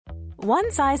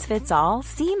One size fits all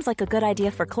seems like a good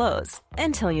idea for clothes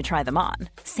until you try them on.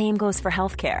 Same goes for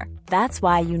healthcare. That's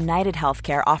why United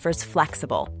Healthcare offers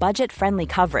flexible, budget-friendly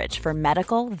coverage for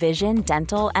medical, vision,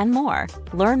 dental, and more.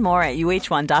 Learn more at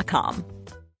uh1.com.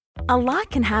 A lot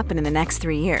can happen in the next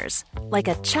 3 years. Like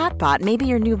a chatbot may be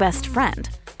your new best friend.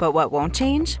 But what won't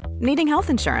change? Needing health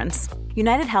insurance.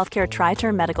 United Healthcare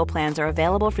Tri-Term Medical Plans are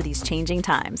available for these changing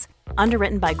times.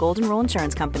 Underwritten by Golden Rule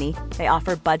Insurance Company, they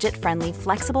offer budget-friendly,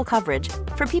 flexible coverage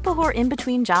for people who are in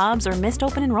between jobs or missed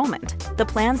open enrollment. The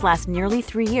plans last nearly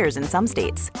 3 years in some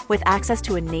states, with access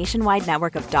to a nationwide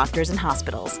network of doctors and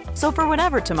hospitals. So for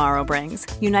whatever tomorrow brings,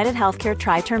 United Healthcare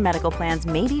Tri-Term Medical Plans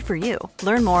may be for you.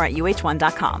 Learn more at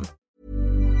uh1.com.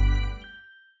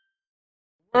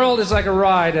 The world is like a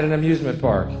ride at an amusement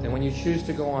park, and when you choose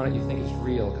to go on it, you think it's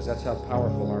real, because that's how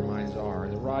powerful our minds are.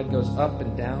 And the ride goes up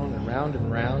and down and round and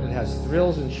round. It has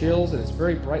thrills and chills, and it's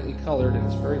very brightly colored, and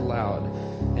it's very loud,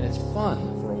 and it's fun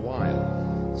for a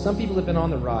while. Some people have been on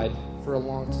the ride for a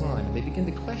long time, and they begin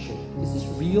to question, is this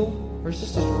real, or is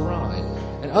this just a ride?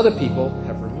 And other people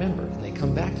have remembered, and they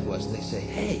come back to us, and they say,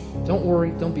 hey, don't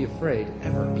worry, don't be afraid,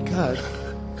 ever, because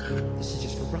this is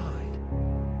just a ride.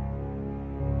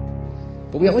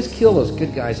 But we always kill those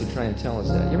good guys who try and tell us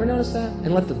that. You ever notice that?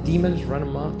 And let the demons run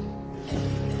amok?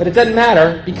 But it doesn't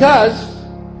matter, because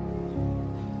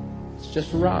it's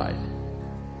just a ride.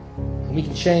 And we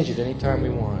can change it anytime we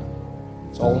want.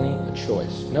 It's only a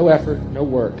choice. No effort, no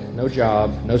work, no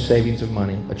job, no savings of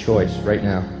money. A choice right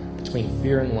now between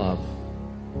fear and love.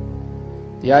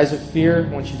 The eyes of fear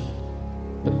want you to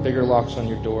put bigger locks on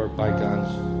your door, buy guns,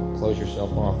 close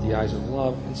yourself off. The eyes of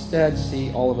love instead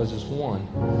see all of us as one.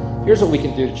 Here's what we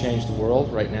can do to change the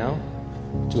world right now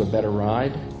to a better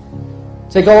ride.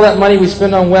 Take all that money we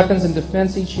spend on weapons and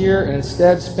defense each year and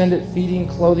instead spend it feeding,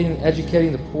 clothing, and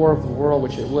educating the poor of the world,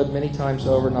 which it would many times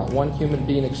over, not one human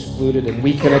being excluded, and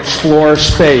we can explore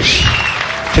space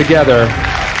together,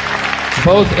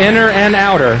 both inner and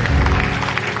outer,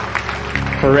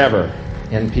 forever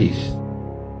in peace.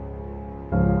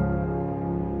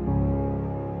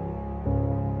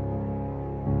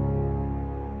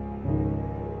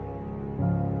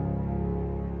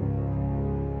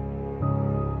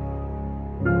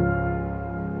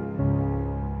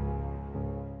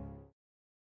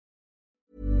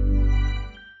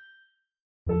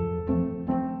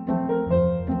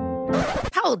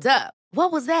 Hold up.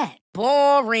 What was that?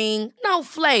 Boring. No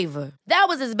flavor. That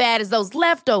was as bad as those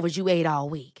leftovers you ate all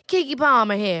week. Keke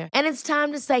Palmer here, and it's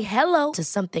time to say hello to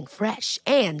something fresh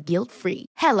and guilt-free.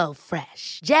 Hello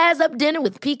Fresh. Jazz up dinner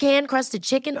with pecan-crusted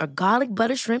chicken or garlic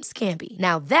butter shrimp scampi.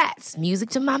 Now that's music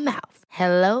to my mouth.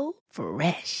 Hello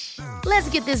Fresh. Let's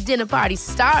get this dinner party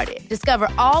started. Discover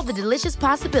all the delicious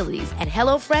possibilities at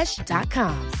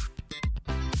hellofresh.com.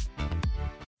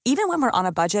 Even when we're on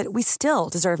a budget, we still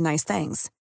deserve nice things.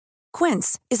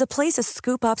 Quince is a place to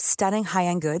scoop up stunning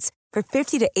high-end goods for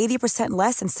 50 to 80%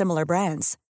 less than similar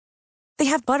brands. They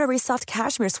have buttery soft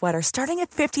cashmere sweaters starting at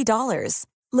 $50,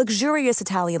 luxurious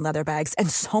Italian leather bags, and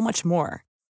so much more.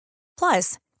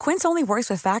 Plus, Quince only works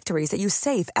with factories that use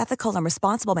safe, ethical, and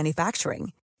responsible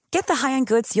manufacturing. Get the high-end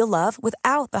goods you'll love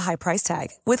without the high price tag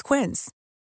with Quince.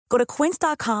 Go to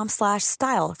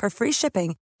quince.com/style for free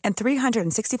shipping and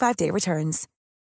 365-day returns.